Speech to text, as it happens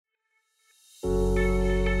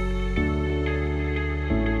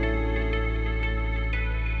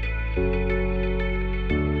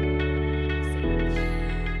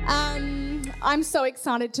I'm so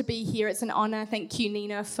excited to be here. It's an honour. Thank you,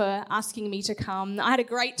 Nina, for asking me to come. I had a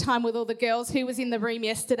great time with all the girls who was in the room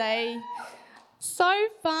yesterday. So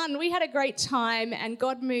fun. We had a great time and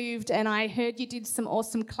God moved, and I heard you did some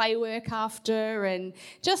awesome clay work after, and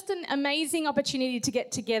just an amazing opportunity to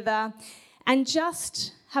get together and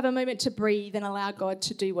just have a moment to breathe and allow God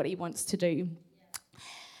to do what he wants to do.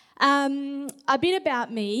 A bit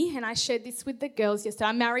about me, and I shared this with the girls yesterday.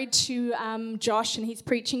 I'm married to Josh, and he's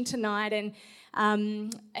preaching tonight, and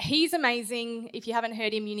he's amazing. If you haven't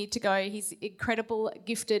heard him, you need to go. He's incredible,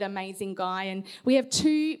 gifted, amazing guy, and we have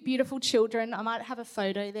two beautiful children. I might have a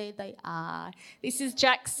photo there. They are. This is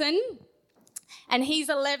Jackson, and he's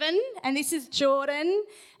 11, and this is Jordan,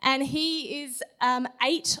 and he is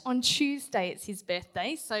 8 on Tuesday. It's his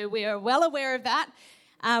birthday, so we are well aware of that.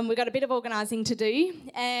 We've got a bit of organising to do,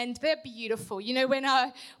 and they're beautiful. You know, when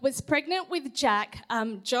I was pregnant with Jack,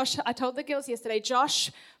 Josh, I told the girls yesterday,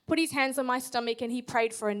 Josh put his hands on my stomach and he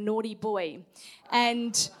prayed for a naughty boy.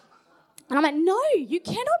 And I'm like, no, you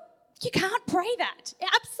can't pray that.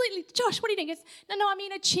 Absolutely. Josh, what do you think? He goes, no, I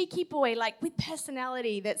mean a cheeky boy, like with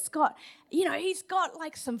personality that's got, he's got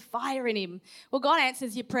like some fire in him. Well, God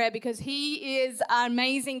answers your prayer because he is an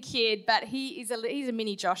amazing kid, but he's a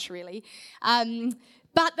mini Josh, really.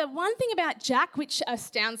 But the one thing about Jack, which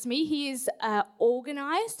astounds me, he is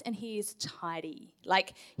organised and he is tidy.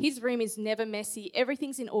 Like, his room is never messy.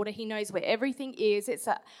 Everything's in order. He knows where everything is.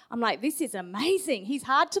 I'm like, this is amazing. He's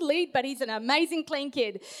hard to lead, but he's an amazing clean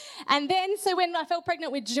kid. And then, so when I fell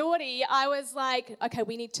pregnant with Geordie, I was like, okay,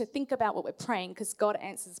 we need to think about what we're praying because God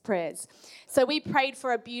answers prayers. So we prayed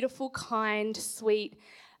for a beautiful, kind, sweet,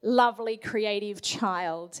 lovely, creative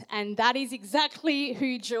child, and that is exactly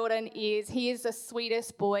who Jordan is. He is the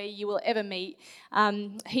sweetest boy you will ever meet.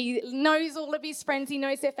 He knows all of his friends. He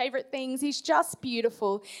knows their favourite things. He's just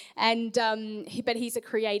beautiful, and but he's a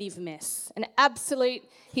creative mess, an absolute.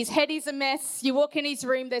 His head is a mess. You walk in his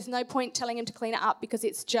room, there's no point telling him to clean it up because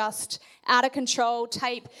it's just out of control.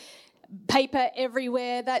 Tape, paper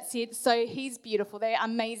everywhere, that's it. So he's beautiful. They're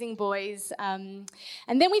amazing boys. And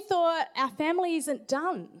then we thought, our family isn't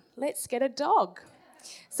done. Let's get a dog.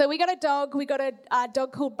 So we got a dog. We got a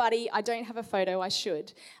dog called Buddy. I don't have a photo. I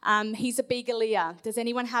should. He's a Beagalier. Does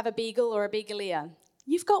anyone have a Beagle or a Beagalier?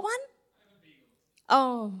 You've got one? I have a Beagle.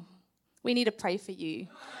 Oh, we need to pray for you.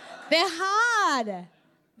 They're hard.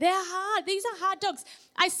 They're hard. These are hard dogs.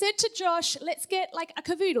 I said to Josh, let's get like a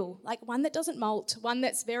cavoodle, like one that doesn't molt, one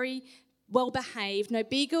that's very well behaved. No,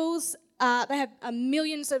 beagles, they have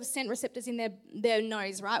millions of scent receptors in their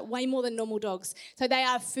nose, right? Way more than normal dogs. So they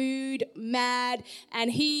are food mad, and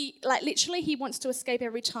he wants to escape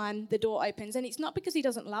every time the door opens. And it's not because he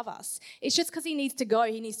doesn't love us. It's just because he needs to go.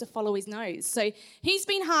 He needs to follow his nose. So he's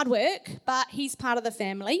been hard work, but he's part of the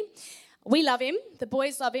family. We love him. The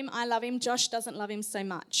boys love him. I love him. Josh doesn't love him so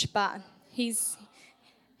much, but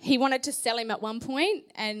he wanted to sell him at one point,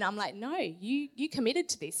 and I'm like, no, you committed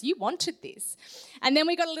to this. You wanted this. And then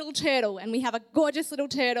we got a little turtle, and we have a gorgeous little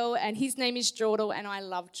turtle, and his name is Jordal, and I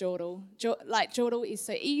love Jordal. Jordal is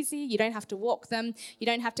so easy. You don't have to walk them. You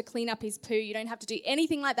don't have to clean up his poo. You don't have to do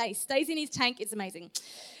anything like that. He stays in his tank. It's amazing.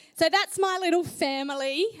 So that's my little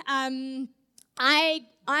family. I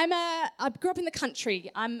grew up in the country.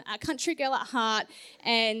 I'm a country girl at heart,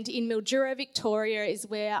 and in Mildura, Victoria is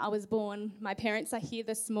where I was born. My parents are here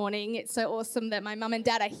this morning. It's so awesome that my mum and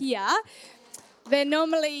dad are here. They're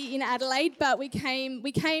normally in Adelaide, but we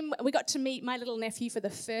got to meet my little nephew for the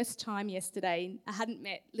first time yesterday. I hadn't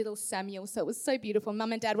met little Samuel, so it was so beautiful.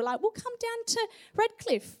 Mum and Dad were like, we'll come down to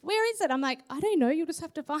Redcliffe. Where is it? I'm like, I don't know, you'll just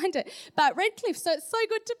have to find it. But Redcliffe, so it's so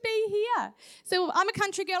good to be here. So I'm a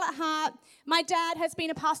country girl at heart. My dad has been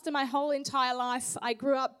a pastor my whole entire life. I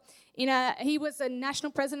grew up he was a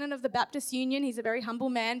national president of the Baptist Union. He's a very humble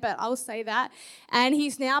man, but I'll say that. And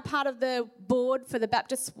he's now part of the board for the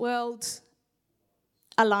Baptist World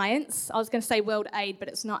Alliance. I was going to say World Aid, but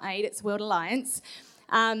it's not Aid, it's World Alliance.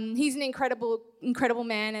 He's an incredible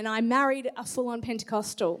man, and I married a full-on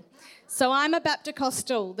Pentecostal. So I'm a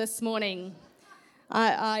Baptist-costal this morning.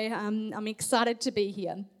 I'm excited to be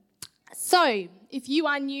here. So if you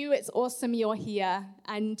are new, it's awesome you're here,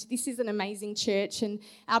 and this is an amazing church, and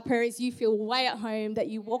our prayer is you feel way at home, that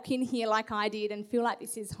you walk in here like I did and feel like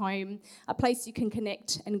this is home, a place you can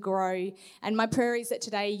connect and grow. And my prayer is that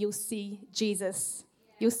today you'll see Jesus.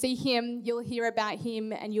 You'll see him, you'll hear about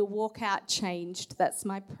him, and you'll walk out changed. That's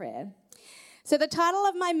my prayer. So the title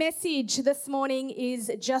of my message this morning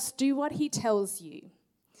is Just Do What He Tells You.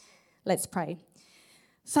 Let's pray.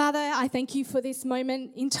 Father, I thank you for this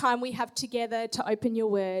moment in time we have together to open your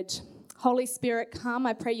word. Holy Spirit, come.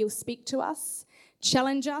 I pray you'll speak to us,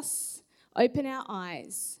 challenge us, open our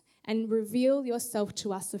eyes, and reveal yourself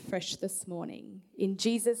to us afresh this morning. In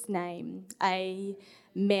Jesus' name,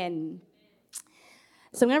 amen.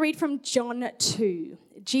 So I'm going to read from John 2.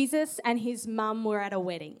 Jesus and his mum were at a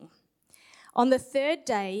wedding. On the third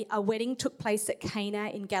day, a wedding took place at Cana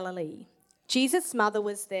in Galilee. Jesus' mother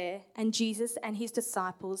was there, and Jesus and his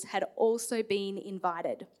disciples had also been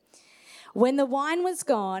invited. When the wine was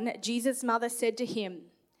gone, Jesus' mother said to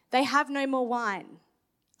him, "They have no more wine."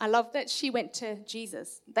 I love that she went to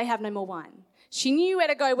Jesus. They have no more wine. She knew where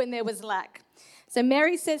to go when there was lack. So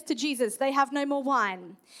Mary says to Jesus, "They have no more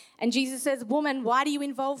wine." And Jesus says, "Woman, why do you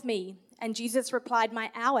involve me?" And Jesus replied,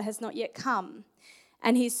 "My hour has not yet come."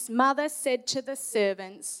 And his mother said to the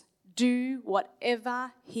servants, "Do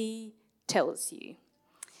whatever he tells you."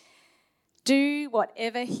 Do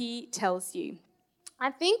whatever he tells you. I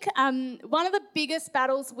think one of the biggest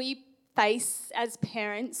battles we face as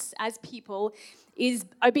parents, as people, is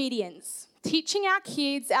obedience. Teaching our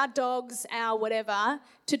kids, our dogs, our whatever,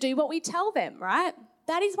 to do what we tell them, right?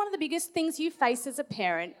 That is one of the biggest things you face as a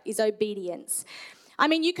parent, is obedience. I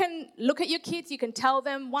mean, you can look at your kids, you can tell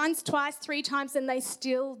them once, twice, 3 times, and they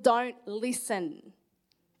still don't listen.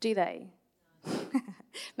 Do they?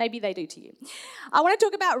 Maybe they do to you. I want to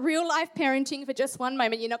talk about real life parenting for just one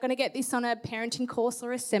moment. You're not going to get this on a parenting course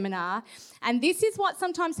or a seminar. And this is what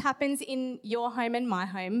sometimes happens in your home and my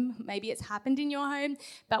home. Maybe it's happened in your home,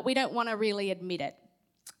 but we don't want to really admit it.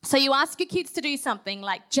 So you ask your kids to do something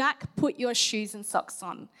like, "Jack, put your shoes and socks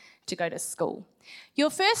on to go to school." Your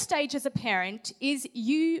first stage as a parent is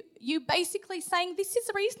you basically saying, "This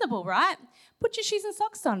is reasonable, right? Put your shoes and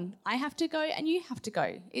socks on. I have to go and you have to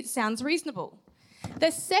go. It sounds reasonable."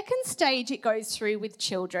 The second stage it goes through with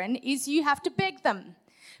children is you have to beg them.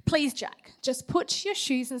 "Please, Jack, just put your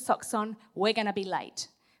shoes and socks on. We're going to be late.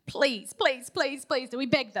 Please, please, please, please." Do we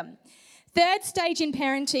beg them? Third stage in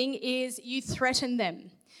parenting is you threaten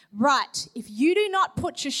them. "Right, if you do not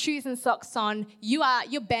put your shoes and socks on,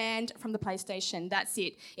 you're banned from the PlayStation. That's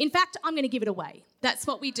it. In fact, I'm going to give it away." That's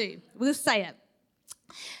what we do. We'll say it.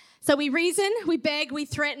 So we reason, we beg, we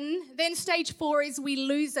threaten. Then stage 4 is we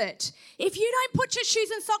lose it. "If you don't put your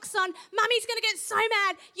shoes and socks on, Mummy's going to get so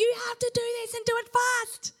mad. You have to do this and do it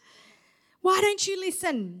fast. Why don't you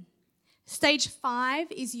listen?" Stage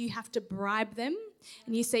 5 is you have to bribe them.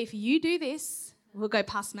 And you say, "If you do this, we'll go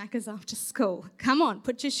past Macca's after school. Come on,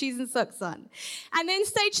 put your shoes and socks on." And then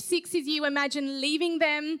stage 6 is you imagine leaving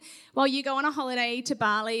them while you go on a holiday to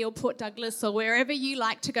Bali or Port Douglas or wherever you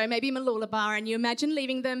like to go, maybe Mooloolaba, and you imagine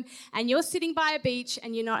leaving them and you're sitting by a beach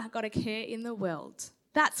and you're not got a care in the world.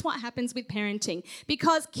 That's what happens with parenting,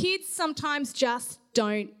 because kids sometimes just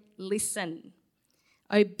don't listen.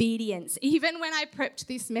 Obedience. Even when I prepped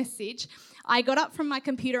this message, I got up from my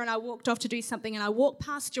computer and I walked off to do something, and I walked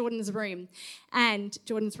past Jordan's room, and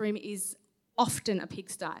Jordan's room is often a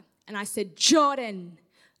pigsty. And I said, "Jordan,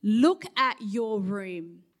 look at your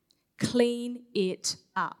room. Clean it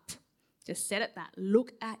up." Just said it that.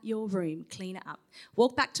 Look at your room. Clean it up.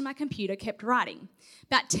 Walked back to my computer, kept writing.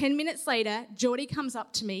 About 10 minutes later, Geordie comes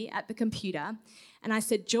up to me at the computer and I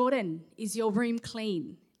said, "Jordan, is your room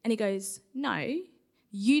clean?" And he goes, "No,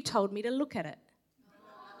 you told me to look at it."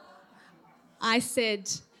 I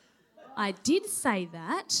said, "I did say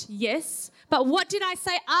that, yes, but what did I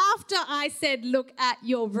say after I said look at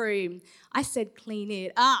your room?" I said clean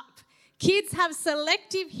it up. Kids have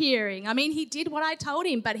selective hearing. I mean, he did what I told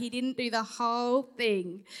him, but he didn't do the whole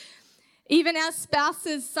thing. Even our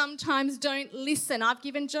spouses sometimes don't listen. I've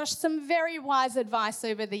given Josh some very wise advice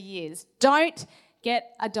over the years. Don't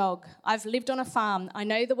get a dog. I've lived on a farm. I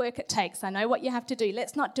know the work it takes. I know what you have to do.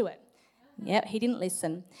 Let's not do it. Yep, he didn't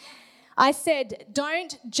listen. I said,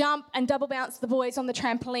 "Don't jump and double bounce the boys on the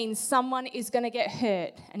trampoline. Someone is going to get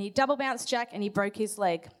hurt." And he double bounced Jack and he broke his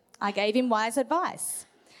leg. I gave him wise advice.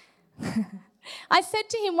 I said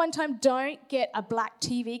to him one time, "Don't get a black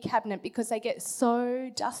TV cabinet because they get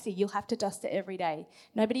so dusty. You'll have to dust it every day."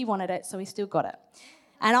 Nobody wanted it, so he still got it.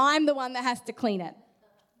 And I'm the one that has to clean it.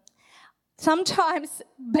 Sometimes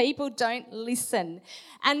people don't listen.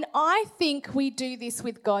 And I think we do this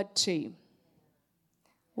with God too.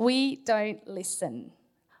 We don't listen.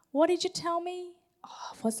 "What did you tell me?"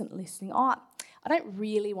 "Oh, I wasn't listening." "Oh, I don't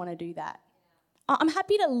really want to do that." "I'm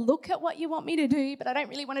happy to look at what you want me to do, but I don't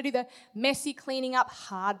really want to do the messy cleaning up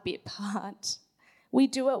hard bit part." We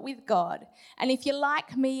do it with God. And if you're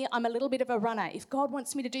like me, I'm a little bit of a runner. If God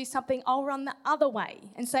wants me to do something, I'll run the other way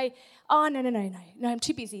and say, "Oh, no, I'm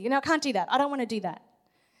too busy. I can't do that. I don't want to do that."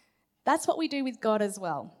 That's what we do with God as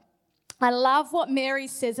well. I love what Mary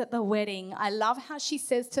says at the wedding. I love how she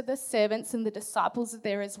says to the servants, and the disciples are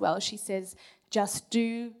there as well. She says, "Just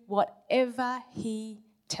do whatever he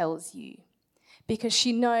tells you." because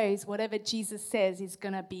she knows whatever Jesus says is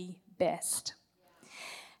going to be best.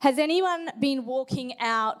 Has anyone been walking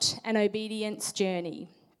out an obedience journey?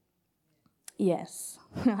 Yes,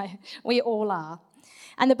 we all are.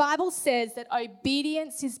 And the Bible says that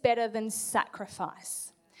obedience is better than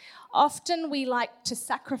sacrifice. Often we like to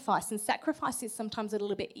sacrifice, and sacrifice is sometimes a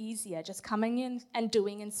little bit easier, just coming in and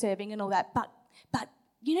doing and serving and all that. But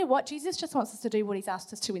you know what? Jesus just wants us to do what he's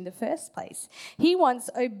asked us to in the first place. He wants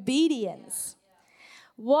obedience.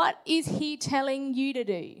 What is he telling you to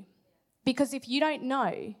do? Because if you don't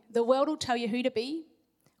know, the world will tell you who to be,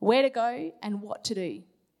 where to go, and what to do.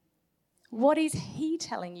 What is he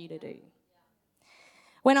telling you to do?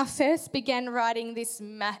 When I first began writing this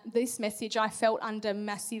message, I felt under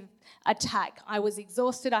massive attack. I was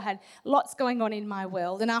exhausted. I had lots going on in my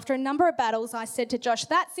world. And after a number of battles, I said to Josh,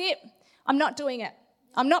 that's it. I'm not doing it.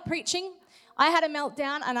 I'm not preaching. I had a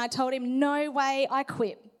meltdown and I told him, no way, I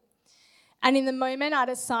quit. And in the moment, I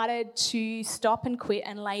decided to stop and quit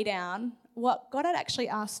and lay down what God had actually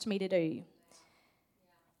asked me to do.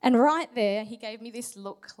 And right there, he gave me this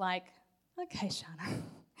look like, okay, Shana.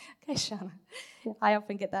 Okay, Shana. I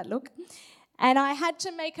often get that look. And I had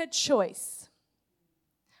to make a choice.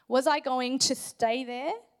 Was I going to stay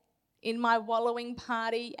there in my wallowing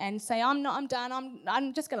party and say, I'm done,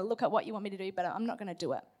 I'm just going to look at what you want me to do, but I'm not going to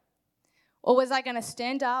do it? Or was I going to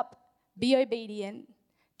stand up, be obedient,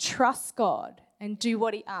 trust God, and do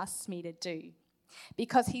what he asks me to do?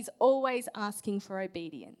 Because he's always asking for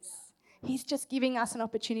obedience. He's just giving us an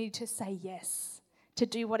opportunity to say yes, to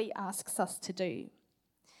do what he asks us to do.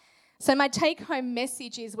 So my take-home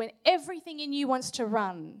message is when everything in you wants to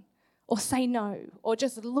run or say no or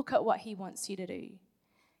just look at what he wants you to do,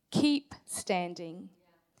 keep standing,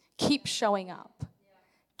 keep showing up,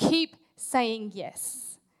 keep saying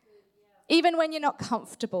yes. Even when you're not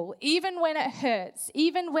comfortable, even when it hurts,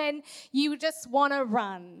 even when you just want to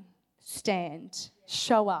run, stand,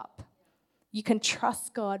 show up. You can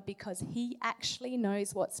trust God because he actually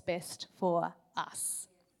knows what's best for us.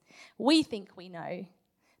 We think we know,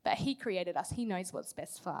 but he created us. He knows what's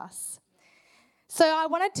best for us. So I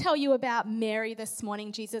want to tell you about Mary this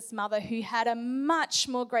morning, Jesus' mother, who had a much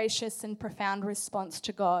more gracious and profound response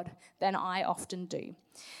to God than I often do.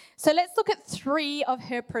 So let's look at 3 of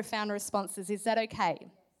her profound responses. Is that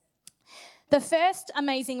okay? The first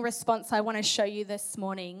amazing response I want to show you this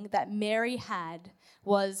morning that Mary had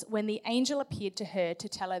was when the angel appeared to her to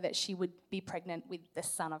tell her that she would be pregnant with the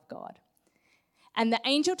Son of God. And the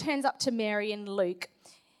angel turns up to Mary in Luke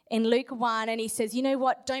 1, and he says, you know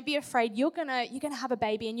what, don't be afraid, you're gonna have a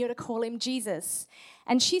baby and you're to call him Jesus.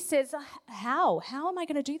 And she says, how am I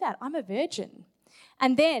going to do that? I'm a virgin.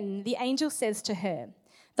 And then the angel says to her,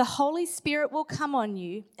 the Holy Spirit will come on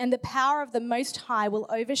you, and the power of the Most High will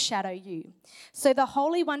overshadow you. So the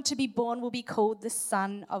Holy One to be born will be called the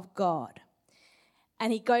Son of God.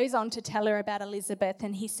 And he goes on to tell her about Elizabeth,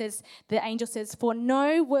 and the angel says, for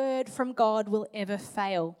no word from God will ever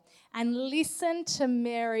fail. And listen to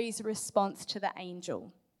Mary's response to the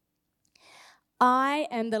angel. I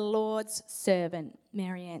am the Lord's servant,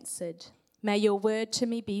 Mary answered. May your word to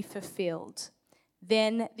me be fulfilled.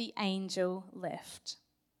 Then the angel left.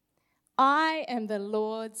 I am the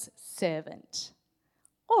Lord's servant.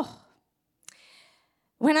 Oh,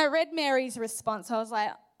 when I read Mary's response, I was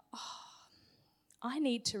like, I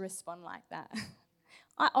need to respond like that.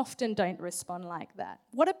 I often don't respond like that.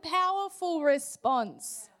 What a powerful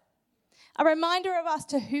response. A reminder of us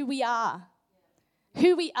to who we are,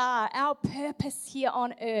 our purpose here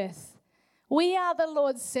on earth. We are the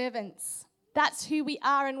Lord's servants. That's who we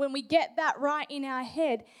are. And when we get that right in our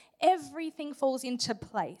head, everything falls into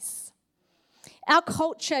place. Our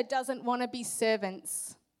culture doesn't want to be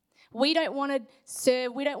servants. We don't want to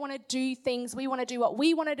serve. We don't want to do things. We want to do what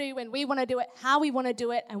we want to do when we want to do it, how we want to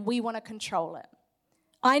do it, and we want to control it.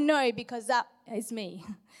 I know because that is me.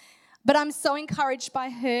 But I'm so encouraged by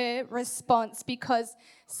her response because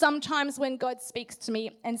sometimes when God speaks to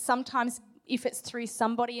me, and sometimes if it's through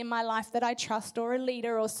somebody in my life that I trust or a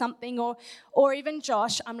leader or something or even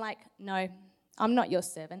Josh, I'm like, no, I'm not your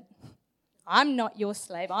servant. I'm not your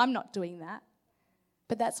slave. I'm not doing that.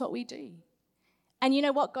 But that's what we do. And you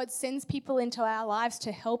know what? God sends people into our lives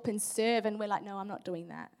to help and serve, and we're like, no, I'm not doing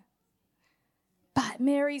that. But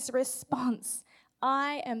Mary's response,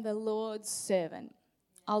 I am the Lord's servant.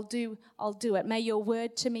 I'll do it. May your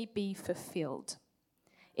word to me be fulfilled.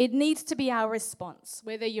 It needs to be our response,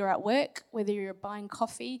 whether you're at work, whether you're buying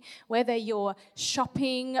coffee, whether you're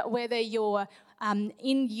shopping, whether you're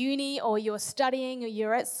in uni or you're studying or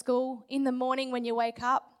you're at school. In the morning when you wake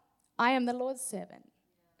up, I am the Lord's servant.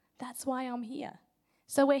 That's why I'm here.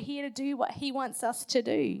 So we're here to do what he wants us to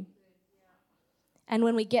do. And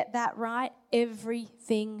when we get that right,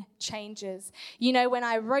 everything changes. You know, when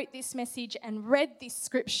I wrote this message and read this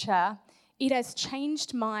scripture, it has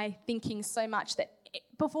changed my thinking so much that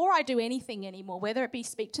before I do anything anymore, whether it be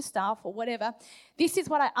speak to staff or whatever, this is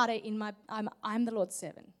what I utter in my, I'm the Lord's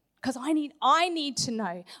servant. Because I need to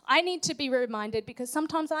know. I need to be reminded, because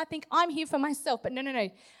sometimes I think I'm here for myself, but no.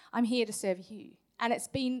 I'm here to serve you. And it's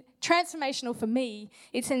been transformational for me.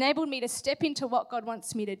 It's enabled me to step into what God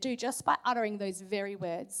wants me to do just by uttering those very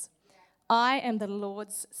words. I am the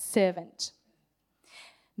Lord's servant.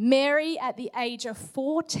 Mary, at the age of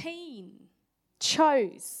 14,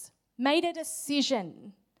 made a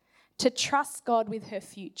decision to trust God with her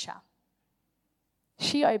future.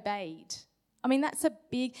 She obeyed. I mean,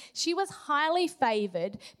 she was highly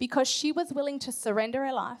favoured because she was willing to surrender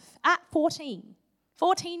her life at 14.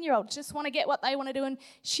 14-year-olds just want to get what they want to do. And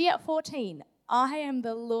she at 14, I am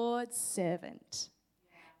the Lord's servant.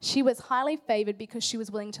 She was highly favoured because she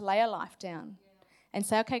was willing to lay her life down and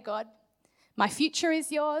say, okay, God, my future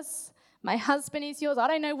is yours. My husband is yours. I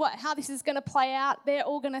don't know how this is going to play out. They're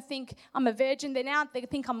all going to think I'm a virgin. They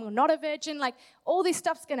think I'm not a virgin. Like, all this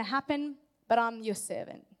stuff's going to happen, but I'm your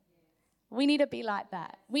servant. We need to be like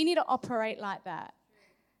that. We need to operate like that.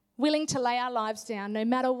 Willing to lay our lives down no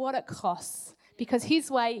matter what it costs, because his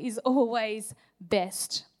way is always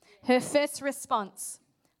best. Her first response,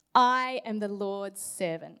 I am the Lord's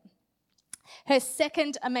servant. Her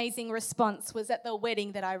second amazing response was at the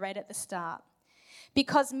wedding that I read at the start,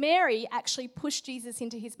 because Mary actually pushed Jesus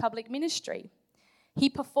into his public ministry. He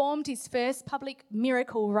performed his first public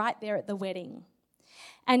miracle right there at the wedding.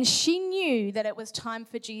 And she knew that it was time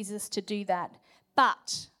for Jesus to do that.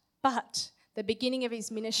 But the beginning of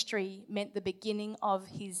his ministry meant the beginning of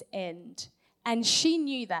his end. And she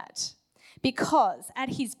knew that because at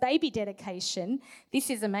his baby dedication,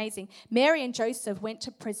 this is amazing, Mary and Joseph went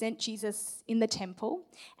to present Jesus in the temple,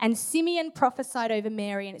 and Simeon prophesied over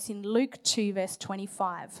Mary, and it's in Luke 2, verse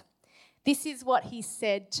 25. This is what he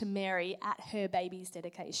said to Mary at her baby's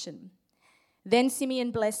dedication. Then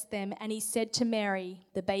Simeon blessed them, and he said to Mary,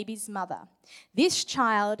 the baby's mother, this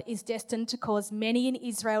child is destined to cause many in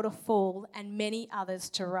Israel to fall and many others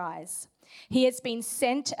to rise. He has been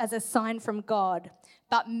sent as a sign from God,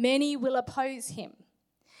 but many will oppose him.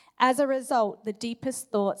 As a result, the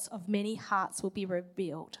deepest thoughts of many hearts will be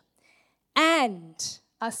revealed, and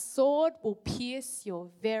a sword will pierce your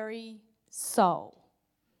very soul.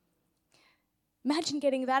 Imagine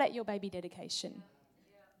getting that at your baby dedication.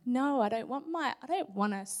 No, I don't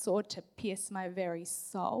want a sword to pierce my very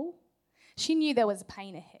soul. She knew there was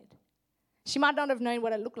pain ahead. She might not have known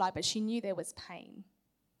what it looked like, but she knew there was pain.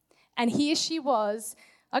 And here she was,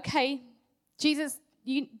 okay, Jesus,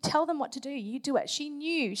 you tell them what to do. You do it. She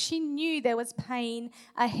knew there was pain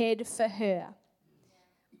ahead for her.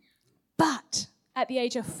 But at the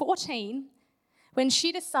age of 14, when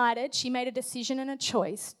she made a decision and a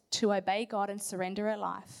choice to obey God and surrender her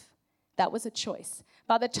life. That was a choice.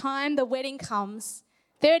 By the time the wedding comes,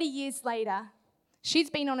 30 years later, she's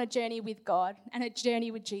been on a journey with God and a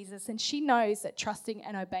journey with Jesus, and she knows that trusting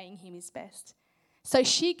and obeying him is best. So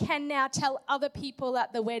she can now tell other people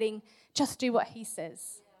at the wedding, just do what he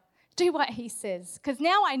says. Do what he says. Because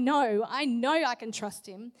now I know I can trust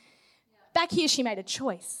him. Back here, she made a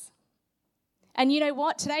choice. And you know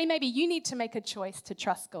what? Today, maybe you need to make a choice to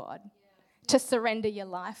trust God, to surrender your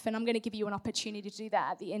life. And I'm going to give you an opportunity to do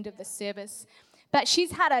that at the end of the service. But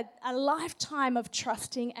she's had a lifetime of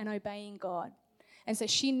trusting and obeying God. And so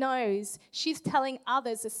she knows she's telling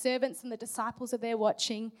others, the servants and the disciples that they're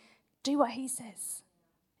watching, do what he says.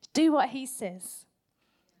 Do what he says.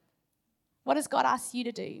 What does God ask you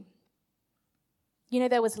to do? You know,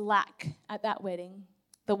 there was lack at that wedding.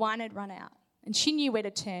 The wine had run out. And she knew where to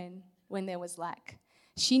turn when there was lack.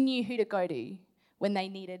 She knew who to go to when they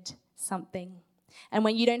needed something. And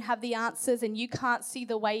when you don't have the answers and you can't see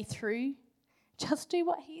the way through, just do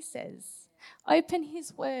what he says. Open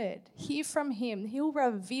his word. Hear from him. He'll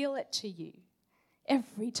reveal it to you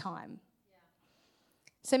every time.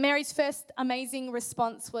 So Mary's first amazing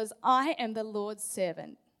response was, I am the Lord's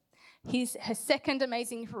servant. Her second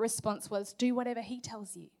amazing response was, do whatever he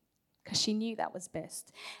tells you, because she knew that was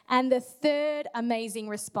best. And the third amazing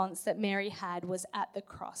response that Mary had was at the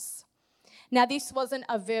cross. Now, this wasn't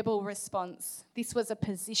a verbal response. This was a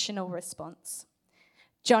positional response.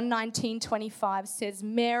 John 19:25 says,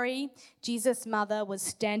 Mary, Jesus' mother, was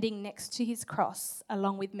standing next to his cross,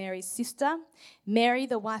 along with Mary's sister, Mary,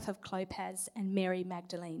 the wife of Clopas, and Mary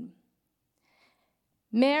Magdalene.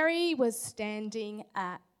 Mary was standing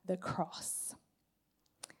at the cross.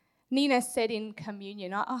 Nina said in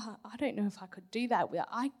communion, I don't know if I could do that.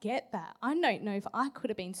 I get that. I don't know if I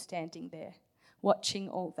could have been standing there watching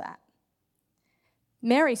all that.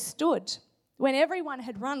 Mary stood when everyone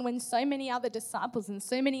had run, when so many other disciples and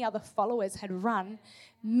so many other followers had run.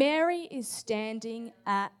 Mary is standing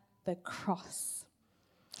at the cross.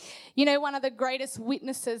 You know, one of the greatest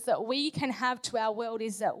witnesses that we can have to our world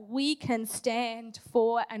is that we can stand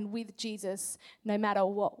for and with Jesus no matter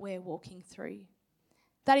what we're walking through.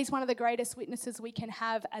 That is one of the greatest witnesses we can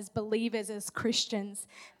have as believers, as Christians,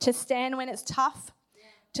 to stand when it's tough,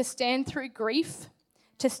 to stand through grief,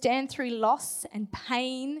 to stand through loss and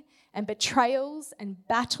pain and betrayals and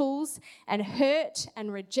battles and hurt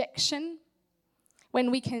and rejection.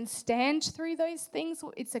 When we can stand through those things,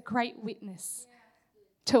 it's a great witness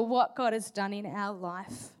to what God has done in our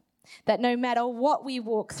life. That no matter what we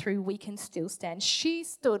walk through, we can still stand. She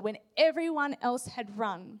stood when everyone else had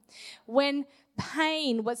run, when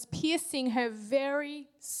pain was piercing her very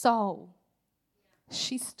soul.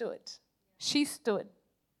 She stood. She stood.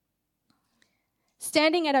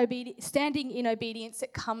 Standing in obedience,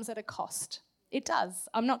 it comes at a cost. It does.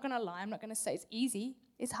 I'm not going to lie. I'm not going to say it's easy.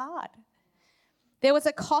 It's hard. There was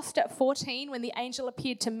a cost at 14 when the angel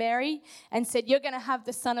appeared to Mary and said, "You're going to have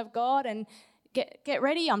the Son of God, and get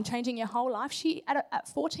ready. I'm changing your whole life." At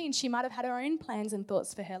 14, she might have had her own plans and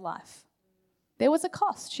thoughts for her life. There was a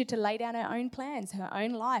cost. She had to lay down her own plans, her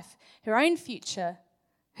own life, her own future.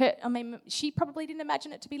 She probably didn't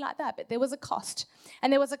imagine it to be like that, but there was a cost.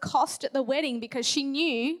 And there was a cost at the wedding because she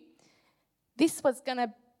knew this was going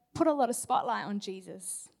to put a lot of spotlight on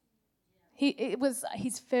Jesus. It was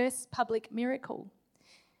his first public miracle.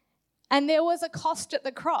 And there was a cost at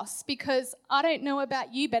the cross because I don't know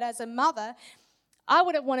about you, but as a mother, I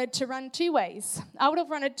would have wanted to run two ways. I would have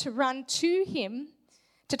wanted to run to him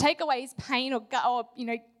to take away his pain or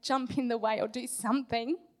jump in the way or do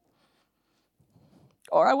something.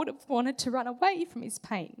 Or I would have wanted to run away from his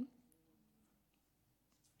pain.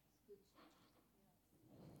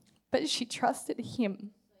 But she trusted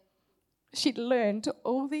him. She'd learned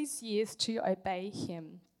all these years to obey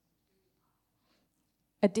him.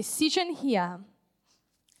 A decision here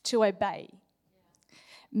to obey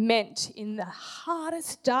meant in the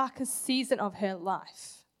hardest, darkest season of her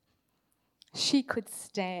life, she could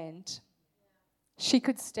stand. She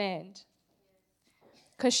could stand.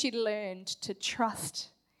 Because she learned to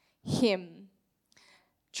trust him.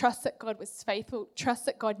 Trust that God was faithful. Trust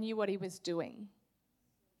that God knew what he was doing.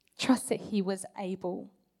 Trust that he was able.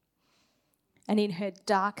 And in her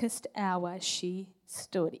darkest hour, she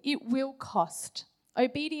stood. It will cost.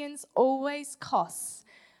 Obedience always costs,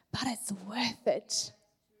 but it's worth it.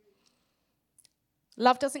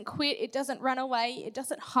 Love doesn't quit, it doesn't run away, it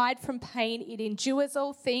doesn't hide from pain, it endures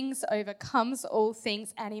all things, overcomes all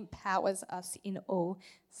things, and empowers us in all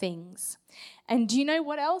things. And do you know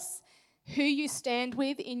what else? Who you stand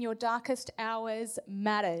with in your darkest hours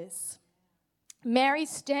matters. Mary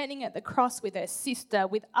standing at the cross with her sister,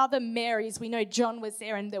 with other Marys. We know John was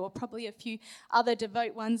there, and there were probably a few other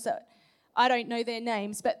devout ones that I don't know their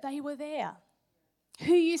names, but they were there.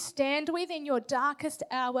 Who you stand with in your darkest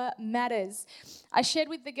hour matters. I shared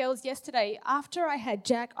with the girls yesterday, after I had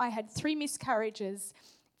Jack, I had 3 miscarriages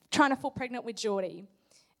trying to fall pregnant with Geordie.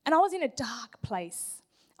 And I was in a dark place.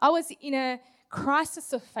 I was in a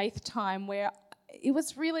crisis of faith time where it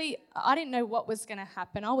was really, I didn't know what was going to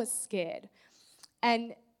happen. I was scared.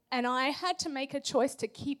 And I had to make a choice to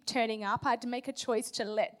keep turning up. I had to make a choice to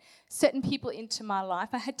let certain people into my life.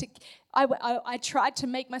 I tried to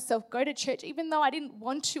make myself go to church, even though I didn't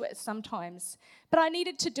want to at sometimes. But I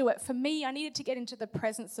needed to do it. For me, I needed to get into the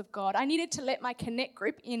presence of God. I needed to let my connect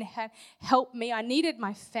group in help me. I needed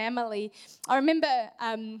my family. I remember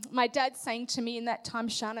my dad saying to me in that time,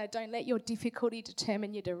 "Shana, don't let your difficulty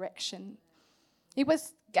determine your direction." It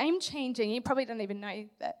was game-changing. You probably don't even know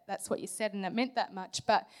that that's what you said and it meant that much,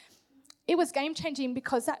 but it was game-changing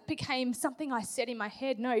because that became something I said in my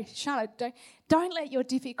head. No, Shana, don't let your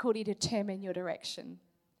difficulty determine your direction,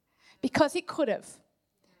 because it could have.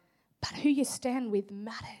 But who you stand with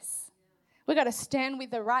matters. We've got to stand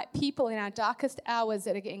with the right people in our darkest hours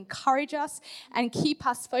that encourage us and keep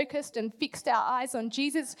us focused and fixed our eyes on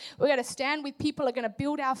Jesus. We've got to stand with people who are going to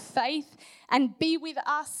build our faith and be with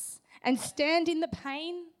us and stand in the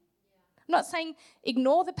pain. I'm not saying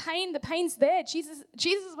ignore the pain. The pain's there. Jesus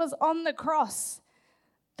was on the cross.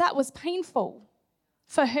 That was painful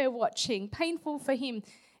for her watching, painful for him.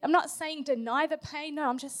 I'm not saying deny the pain. No,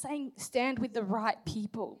 I'm just saying stand with the right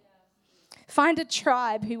people. Find a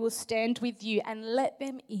tribe who will stand with you and let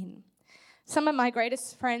them in. Some of my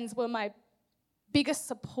greatest friends were my biggest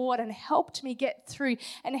support and helped me get through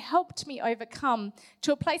and helped me overcome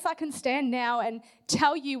to a place I can stand now and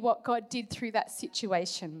tell you what God did through that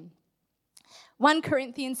situation. 1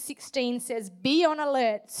 Corinthians 16 says, be on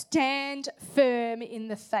alert, stand firm in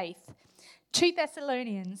the faith. 2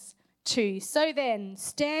 Thessalonians 2, so then,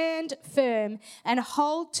 stand firm and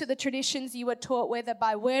hold to the traditions you were taught, whether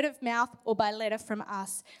by word of mouth or by letter from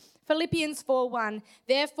us. Philippians 4:1,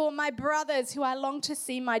 therefore, my brothers, who I long to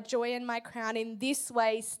see my joy and my crown, in this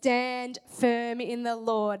way stand firm in the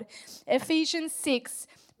Lord. Ephesians 6,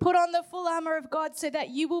 put on the full armor of God so that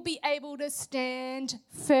you will be able to stand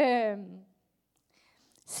firm.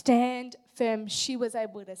 Stand firm. She was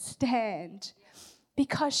able to stand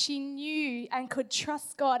because she knew and could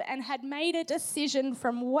trust God and had made a decision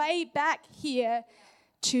from way back here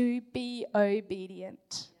to be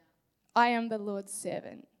obedient. I am the Lord's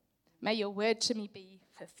servant. May your word to me be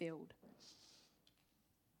fulfilled.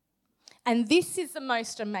 And this is the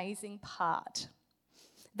most amazing part,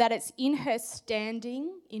 that it's in her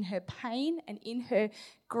standing, in her pain, and in her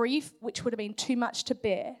grief, which would have been too much to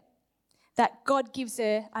bear, that God gives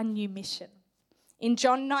her a new mission. In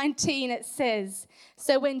John 19, it says,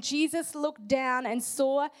 so when Jesus looked down and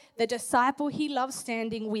saw the disciple he loved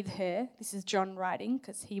standing with her, this is John writing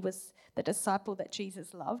because he was the disciple that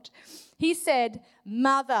Jesus loved, he said,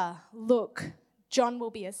 Mother, look, John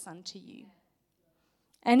will be a son to you.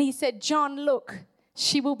 And he said, John, look,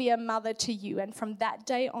 she will be a mother to you. And from that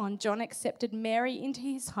day on, John accepted Mary into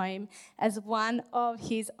his home as one of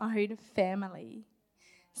his own family.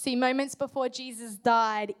 See, moments before Jesus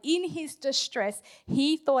died, in his distress,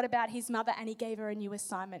 he thought about his mother and he gave her a new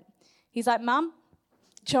assignment. He's like, Mum,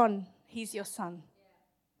 John, he's your son.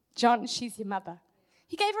 John, she's your mother.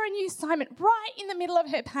 He gave her a new assignment right in the middle of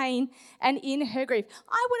her pain and in her grief.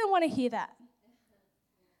 I wouldn't want to hear that.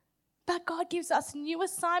 But God gives us new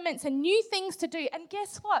assignments and new things to do. And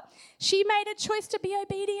guess what? She made a choice to be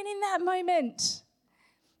obedient in that moment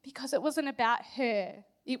because it wasn't about her.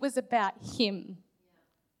 It was about him.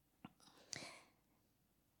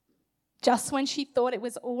 Just when she thought it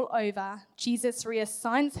was all over, Jesus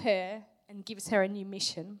reassigns her and gives her a new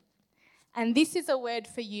mission. And this is a word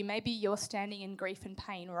for you. Maybe you're standing in grief and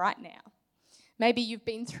pain right now. Maybe you've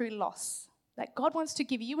been through loss. That God wants to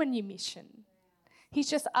give you a new mission. He's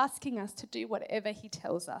just asking us to do whatever he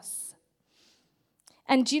tells us.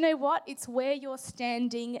 And do you know what? It's where you're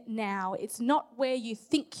standing now. It's not where you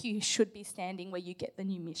think you should be standing where you get the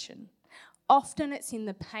new mission. Often it's in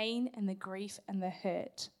the pain and the grief and the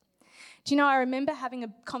hurt. Do you know, I remember having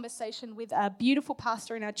a conversation with a beautiful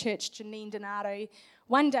pastor in our church, Janine Donato.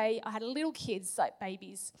 One day, I had little kids, like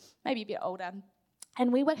babies, maybe a bit older,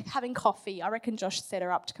 and we were having coffee. I reckon Josh set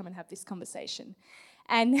her up to come and have this conversation.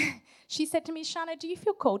 And she said to me, Shana, do you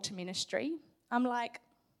feel called to ministry? I'm like,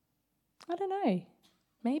 I don't know,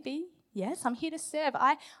 maybe. Yes, I'm here to serve.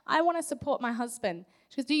 I want to support my husband.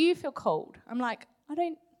 She goes, do you feel called? I'm like,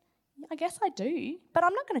 I guess I do, but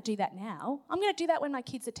I'm not going to do that now. I'm going to do that when my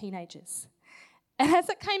kids are teenagers. And as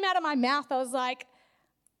it came out of my mouth, I was like,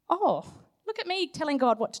 oh, look at me telling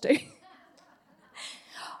God what to do.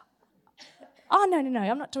 Oh, no,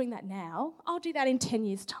 I'm not doing that now. I'll do that in 10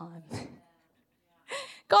 years' time.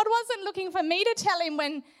 God wasn't looking for me to tell him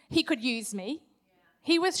when he could use me.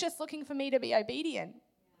 He was just looking for me to be obedient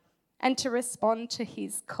and to respond to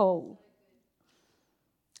his call.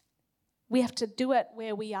 We have to do it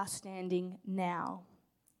where we are standing now.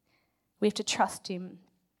 We have to trust him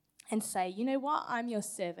and say, you know what? I'm your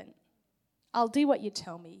servant. I'll do what you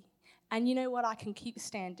tell me. And you know what? I can keep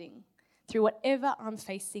standing through whatever I'm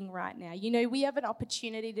facing right now. You know, we have an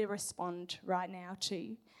opportunity to respond right now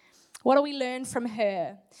too. What do we learn from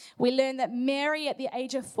her? We learn that Mary, at the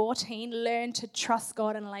age of 14, learned to trust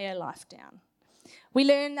God and lay her life down. We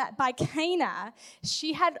learn that by Cana,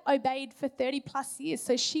 she had obeyed for 30 plus years,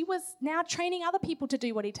 so she was now training other people to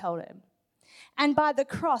do what he told her. And by the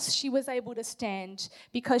cross, she was able to stand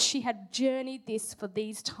because she had journeyed this for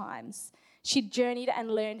these times. She journeyed and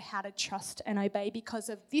learned how to trust and obey because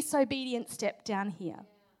of this obedient step down here.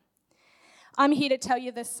 I'm here to tell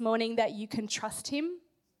you this morning that you can trust him.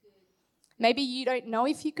 Maybe you don't know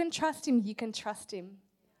if you can trust him, you can trust him.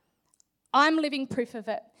 I'm living proof of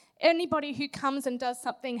it. Anybody who comes and does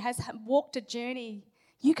something has walked a journey.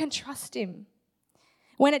 You can trust him.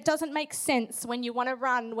 When it doesn't make sense, when you want to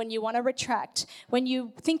run, when you want to retract, when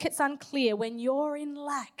you think it's unclear, when you're in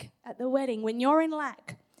lack at the wedding, when you're in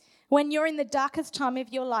lack, when you're in the darkest time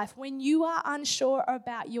of your life, when you are unsure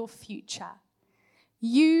about your future,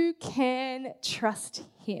 you can trust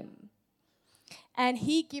him. And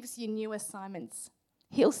he gives you new assignments.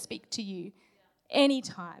 He'll speak to you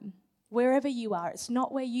anytime. Wherever you are, it's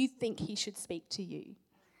not where you think he should speak to you.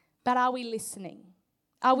 But are we listening?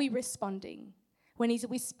 Are we responding when he's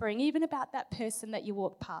whispering, even about that person that you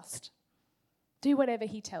walk past? Do whatever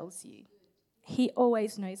he tells you. He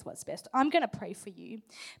always knows what's best. I'm going to pray for you,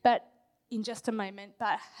 but in just a moment.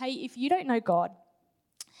 But hey, if you don't know God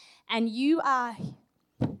and you are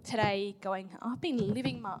today going, I've been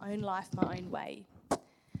living my own life my own way,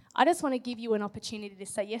 I just want to give you an opportunity to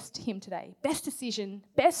say yes to him today. Best decision,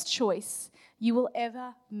 best choice you will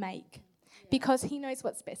ever make, because he knows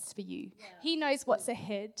what's best for you. He knows what's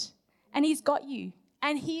ahead, and he's got you.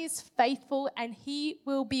 And he is faithful, and he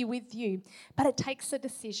will be with you. But it takes a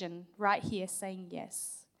decision right here saying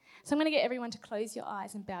yes. So I'm going to get everyone to close your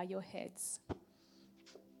eyes and bow your heads.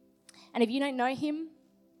 And if you don't know him,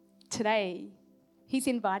 today he's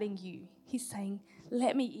inviting you. He's saying,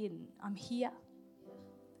 let me in. I'm here.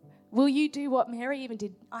 Will you do what Mary even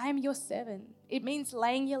did? I am your servant. It means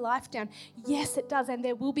laying your life down. Yes, it does, and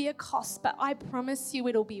there will be a cost, but I promise you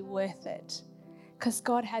it'll be worth it, because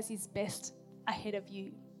God has his best ahead of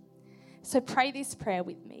you. So pray this prayer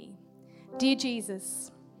with me. Dear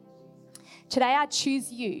Jesus, today I choose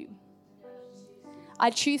you.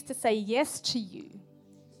 I choose to say yes to you.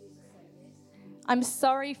 I'm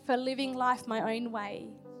sorry for living life my own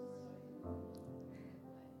way.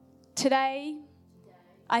 Today,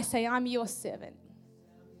 I say I'm your servant.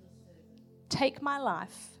 Take my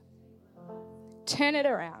life, turn it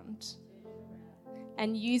around,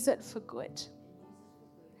 and use it for good.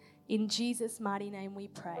 In Jesus' mighty name we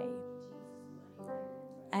pray.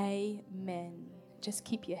 Amen. Just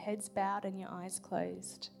keep your heads bowed and your eyes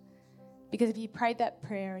closed. Because if you prayed that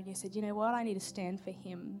prayer and you said, you know what, I need to stand for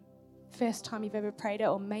him. First time you've ever prayed it,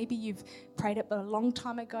 or maybe you've prayed it but a long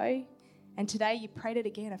time ago, and today you prayed it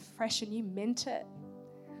again afresh and you meant it.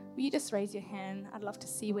 Will you just raise your hand? I'd love to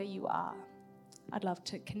see where you are. I'd love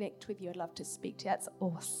to connect with you. I'd love to speak to you. That's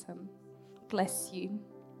awesome. Bless you.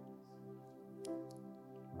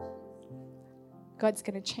 God's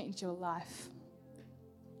going to change your life.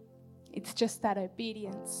 It's just that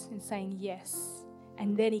obedience and saying yes,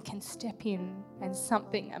 and then he can step in and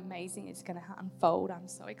something amazing is going to unfold. I'm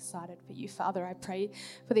so excited for you, Father. I pray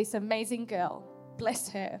for this amazing girl. Bless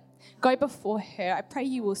her. Go before her. I pray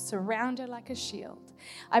you will surround her like a shield.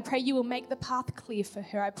 I pray you will make the path clear for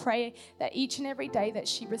her. I pray that each and every day that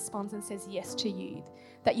she responds and says yes to you,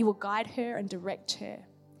 that you will guide her and direct her.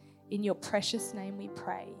 In your precious name we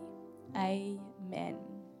pray. Amen.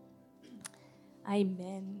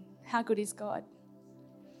 Amen. How good is God?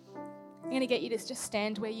 I'm going to get you to just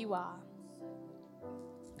stand where you are.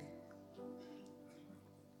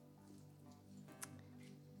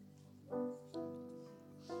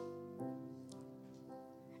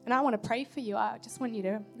 And I want to pray for you. I just want you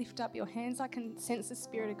to lift up your hands. I can sense the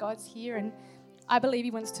Spirit of God's here, and I believe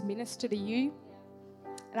he wants to minister to you.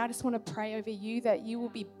 And I just want to pray over you that you will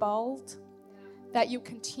be bold, that you'll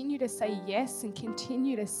continue to say yes and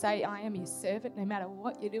continue to say, I am your servant, no matter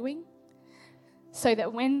what you're doing. So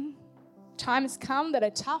that when times come that are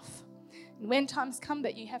tough, and when times come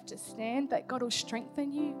that you have to stand, that God will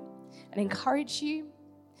strengthen you and encourage you,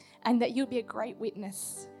 and that you'll be a great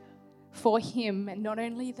witness for him. And not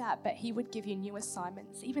only that, but he would give you new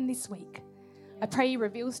assignments, even this week. I pray he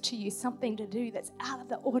reveals to you something to do that's out of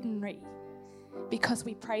the ordinary, because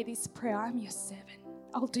we pray this prayer, I'm your servant.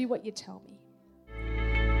 I'll do what you tell me.